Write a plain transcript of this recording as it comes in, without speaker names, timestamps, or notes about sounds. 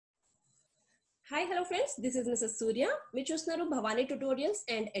Hi, hello friends. This is Mrs. Surya. మీరు చూస్తున్నారు Bhavani tutorials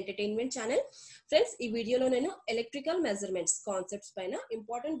and entertainment channel. Friends, ఈ వీడియోలో నేను ఎలక్ట్రికల్ మెజర్మెంట్స్ కాన్సెప్ట్స్ పైన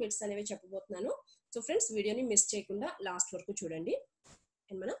ఇంపార్టెంట్ బిట్స్ అనేవి చెప్పబోతున్నాను. సో ఫ్రెండ్స్, వీడియోని మిస్ చేయకుండా లాస్ట్ వరకు చూడండి.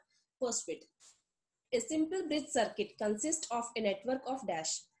 అండ్ మన first bit. A simple bridge circuit consists of a network of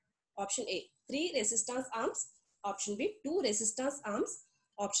dash. Option A, 3 resistance arms. Option B, 2 resistance arms.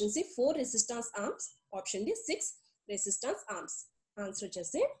 Option C, 4 resistance arms. Option D, 6 resistance arms. Answer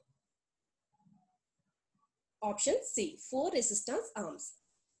వచ్చేసి option C, 4 resistance arms.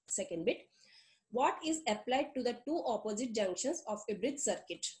 Second bit. What is applied to the two opposite junctions of a bridge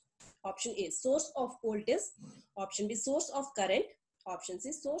circuit? Option A, source of voltage. Option B, source of current. Option C,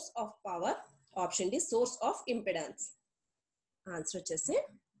 source of power. Option D, source of impedance. Answer వచ్చేసి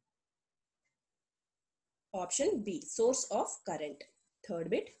option B, source of current. Third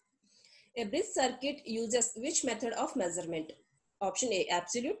bit. A bridge circuit uses which method of measurement? Option A,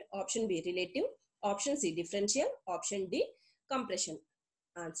 absolute. Option B, relative. Option C, differential. Option D, compression.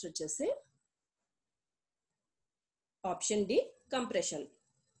 Answer వచ్చేసి option D, compression.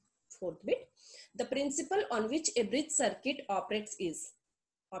 Fourth bit. The principle on which a bridge circuit operates is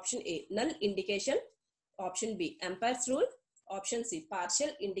option A, null indication. Option B, Ampere's rule. Option C,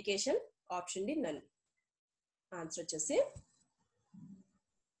 partial indication. Option D, none. Answer వచ్చేసి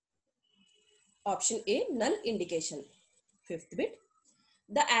option A, null indication. Fifth bit.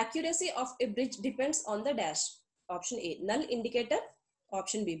 The accuracy of a bridge depends on the dash. Option A, null indicator.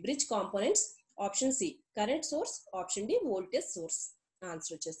 Option B, bridge components. Option C, current source. Option D, voltage source.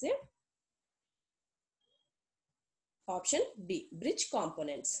 Answer వచ్చేసి option B, bridge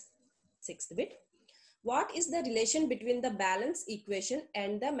components. Sixth bit. What is the relation between the balance equation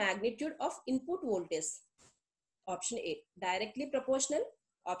and the magnitude of input voltage? Option A, directly proportional.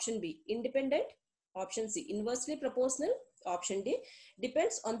 Option B, independent. Option C, inversely proportional. Option D,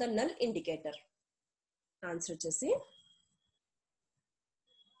 depends on the null indicator. Answer వచ్చేసి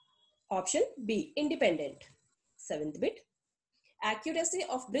option B, independent. Seventh bit. Accuracy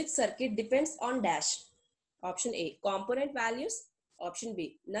of bridge circuit depends on dash. Option A, component values. Option B,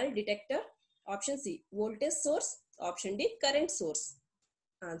 null detector. Option C, voltage source. Option D, current source.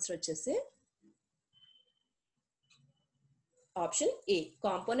 Answer వచ్చేసి option A,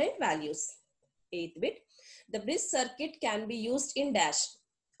 component values. Eighth bit. The bridge circuit can be used in dash.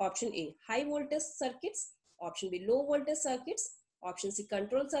 Option A, high voltage circuits. Option B, low voltage circuits. Option C,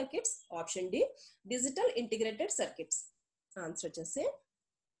 control circuits. Option D, digital integrated circuits. Answer వచ్చేసి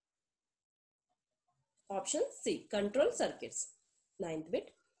option C, control circuits. Ninth bit.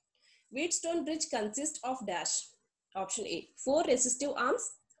 Wheatstone bridge consists of dash. Option A, 4 resistive arms.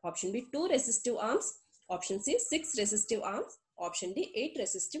 Option B, 2 resistive arms. Option C, 6 resistive arms. Option D, 8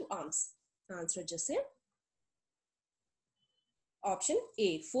 resistive arms. Answer వచ్చేసి option A,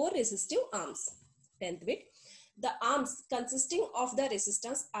 4 resistive arms. 10th bit. The arms consisting of the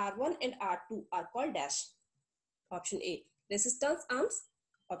resistance R1 and R2 are called dash. Option A, resistance arms.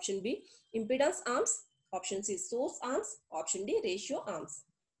 Option B, impedance arms. Option C, source arms. Option D, ratio arms.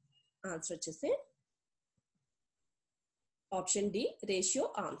 Answer వచ్చేసి option D, ratio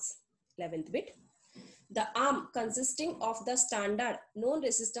arms. 11th bit. The arm consisting of the standard known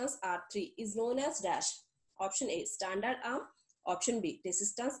resistance R3 is known as dash. Option A, standard arm. Option B,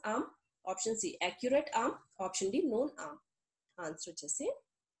 resistance arm. Option C, accurate arm. Option D, known arm. Answer వచ్చేసి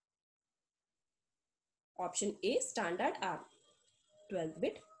option A, standard arm. 12th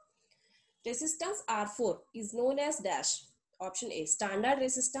bit. Resistance R4 is known as dash. Option A, standard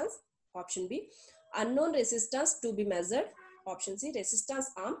resistance. Option B, unknown resistance to be measured. Option C, resistance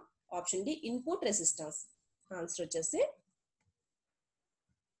arm. Option D, input resistance. Answer వచ్చేసి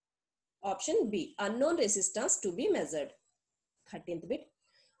option B, unknown resistance to be measured. 13th bit.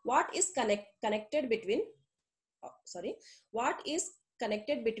 What is connected between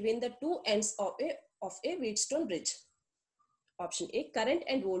the two ends of a Wheatstone bridge? Option A, current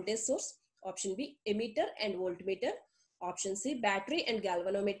and voltage source. Option B, ammeter and voltmeter. Option C, battery and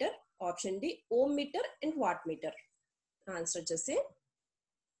galvanometer. Option D, ohmmeter and wattmeter. Answer వచ్చేసి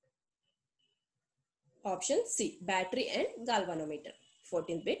option C, battery and galvanometer.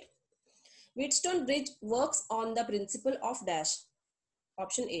 14th bit. Wheatstone bridge works on the principle of dash.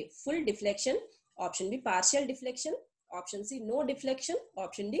 Option A, full deflection. Option B, partial deflection. Option C, no deflection.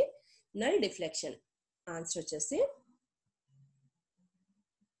 Option D, null deflection. Answer వచ్చేసి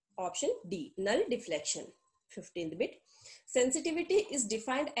option D, null deflection. 15th bit. Sensitivity is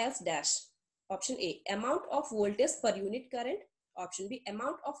defined as dash. Option A, amount of voltage per unit current. Option B,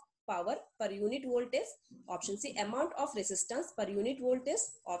 amount of power per unit voltage. Option C, amount of resistance per unit voltage.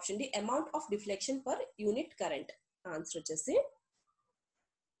 Option D, amount of deflection per unit current. Answer వచ్చేసి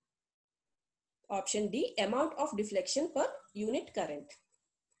Option D, amount of deflection per unit current.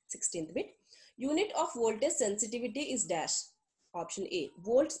 16th bit, unit of voltage sensitivity is dash. Option A,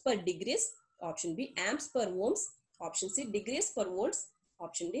 volts per degrees. Option B, amps per ohms. Option C, degrees per volts.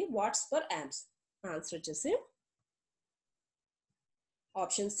 Option D, watts per amps. Answer వచ్చేసి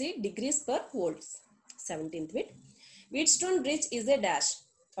option C, degrees per volts. 17th bit, Wheatstone bridge is a dash.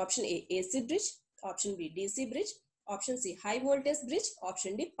 Option A, AC bridge. Option B, DC bridge. Option C, high voltage bridge.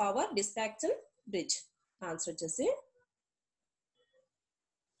 Option D, power dispatcher bridge. Answer వచ్చేసి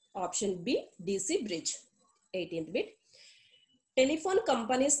option B, DC bridge. 18th bit, telephone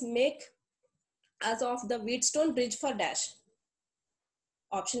companies make as of the Wheatstone bridge for dash.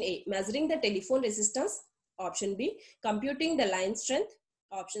 Option A, measuring the telephone resistance. Option B, computing the line strength.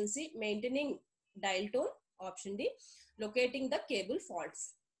 Option C, maintaining dial tone. Option D, locating the cable faults.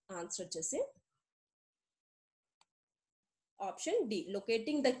 Answer వచ్చేసి option D,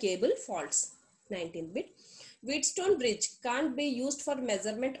 locating the cable faults. 19th bit, Wheatstone bridge can't be used for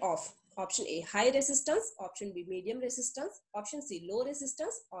measurement of. Option A, high resistance. Option B, medium resistance. Option C, low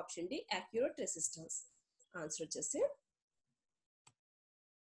resistance. Option D, accurate resistance. Answer వచ్చేసి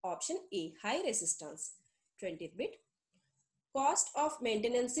option A, high resistance. 20th bit, cost of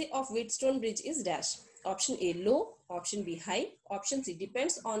maintenance of Wheatstone bridge is dash. Option A, low. Option B, high. Option C,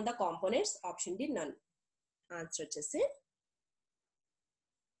 depends on the components. Option D, none. Answer వచ్చేసి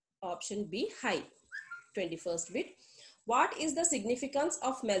option B, high. 21st bit, what is the significance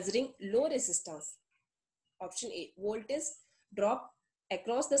of measuring low resistance? Option A, voltage drop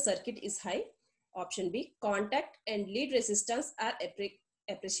across the circuit is high. Option B, contact and lead resistance are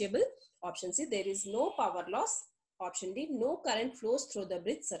appreciable. Option C, there is no power loss. Option D, no current flows through the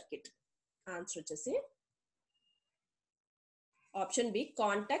bridge circuit. Answer వచ్చేసి option B,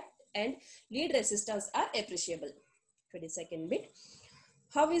 contact and lead resistance are appreciable. 22nd bit,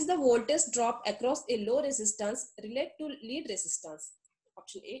 how is the voltage drop across a low resistance relate to lead resistance?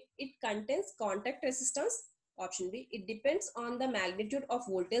 Option A, it contains contact resistance. Option B, it depends on the magnitude of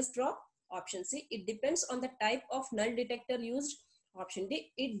voltage drop. Option C, it depends on the type of null detector used. Option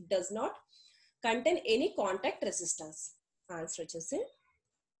D, it does not contain any contact resistance. Answer వచ్చేసి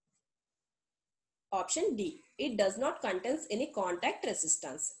option D, it does not contain any contact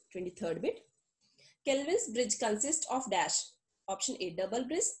resistance. 23rd bit, Kelvin's bridge consists of dash. Option A, double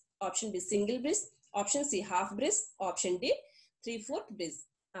bridge. Option B, single bridge. Option C, half bridge. Option D, 3/4 bridge.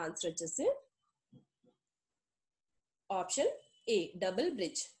 Answer వచ్చేసి option A, double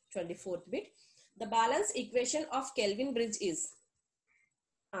bridge. 24th bit, the balance equation of Kelvin bridge is.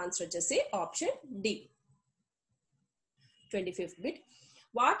 Answer వచ్చేసి option D. 25th bit,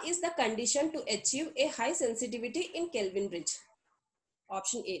 what is the condition to achieve a high sensitivity in Kelvin bridge?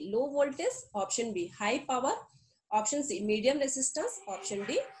 Option A, low voltage. Option B, high power. Option C, medium resistance. Option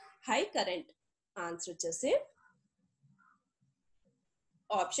D, high current. Answer వచ్చేసి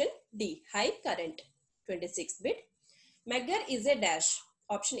option D, high current. 26th bit, Megger is a dash.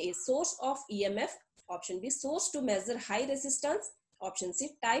 Option A, source of EMF. Option B, source to measure high resistance. Option C,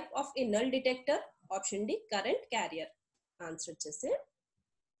 type of a null detector. Option D, current carrier. Answer వచ్చేసి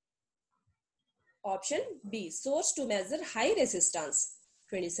option B, source to measure high resistance.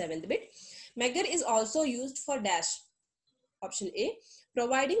 27th bit, Megger is also used for dash. Option A,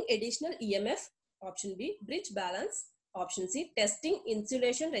 providing additional EMF. Option B, bridge balance. Option C, testing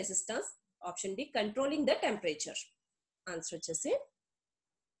insulation resistance. Option D, controlling the temperature. Answer వచ్చేసి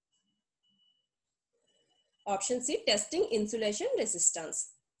option C, testing insulation resistance.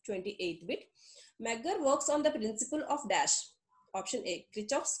 28th bit, Megger works on the principle of dash. Option A,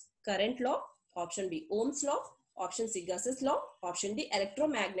 Kirchhoff's current law. Option B, Ohm's law. Option C, Gauss's law. Option D,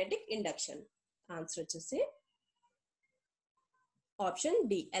 electromagnetic induction. Answer వచ్చేసి option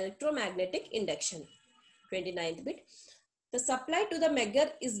D, electromagnetic induction. 29th bit, the supply to the Megger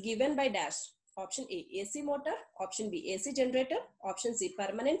is given by dash. Option A, AC motor. Option B, AC generator. Option C,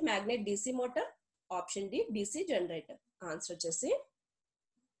 permanent magnet DC motor. Option D, DC generator. Answer వచ్చేసి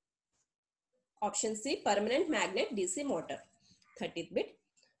option C, permanent magnet DC motor. 30th bit,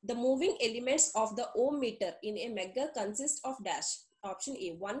 the moving elements of the ohmmeter in a Megger consist of dash. Option A,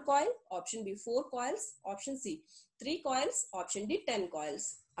 1 coil. Option B, 4 coils. Option C, 3 coils. Option D, 10 coils.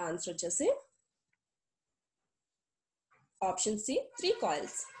 Answer వచ్చేసి option C, 3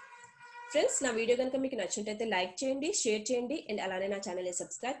 coils. Friends, నా video కనుక మీకు నచ్చినట్లయితే like చేయండి, share చేయండి and అలానే నా channel ని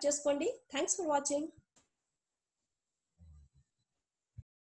సబ్స్క్రైబ్ చేసుకోండి. Thanks for watching.